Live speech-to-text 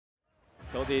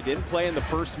Well, they didn't play in the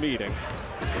first meeting.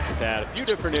 He's had a few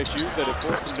different issues that have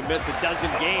forced him to miss a dozen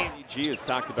games. G has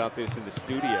talked about this in the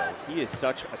studio. He is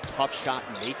such a tough shot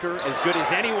maker, as good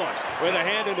as anyone, with a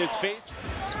hand in his face.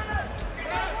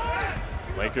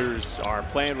 Lakers are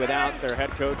playing without their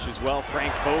head coach as well,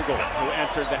 Frank Vogel, who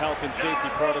entered the health and safety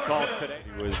protocols today.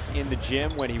 He was in the gym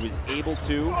when he was able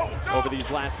to over these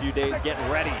last few days, getting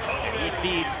ready. And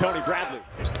he feeds Tony Bradley.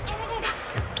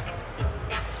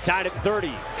 Tied at 30,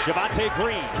 Javonte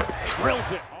Green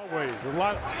drills it. Always a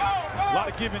lot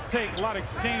of give and take, a lot of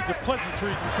exchange of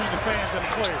pleasantries between the fans and the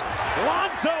players.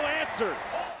 Lonzo answers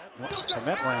from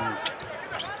that range.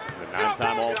 The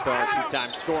 9-time All-Star,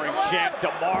 2-time scoring champ,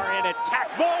 DeMar in attack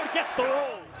mode, gets the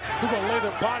roll. Who's gonna lay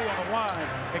their body on the line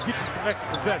and get you some extra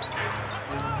possession?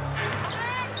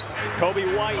 Kobe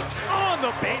White on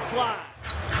the baseline.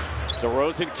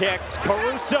 DeRozan kicks,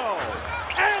 Caruso,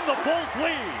 and the Bulls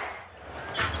lead.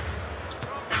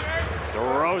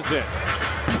 DeRozan,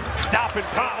 stopping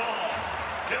pop.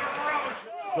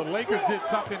 The Lakers did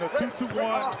something, a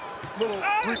 2-2-1, little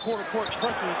three-quarter court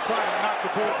pressure to try to knock the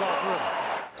Bulls off rhythm.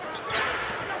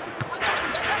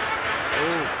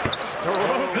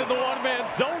 DeRozan, the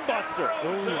one-man zone buster.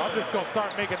 Ooh, I'm just going to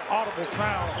start making audible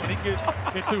sounds when he gets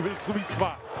into his sweet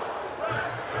spot.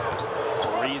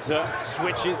 Ariza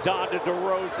switches on to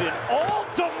DeRozan. All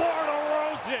DeMar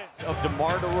DeRozan. Of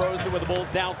DeMar DeRozan with the Bulls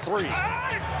down 3.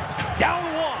 Down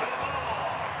 1.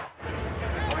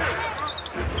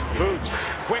 Vooch,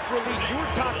 quick release. You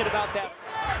were talking about that.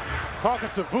 Talking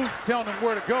to Vooch, telling him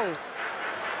where to go.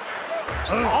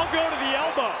 I'll go to the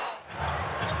elbow.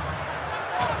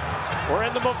 We're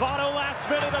in the Movado last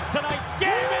minute of tonight's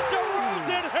game, and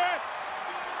DeRozan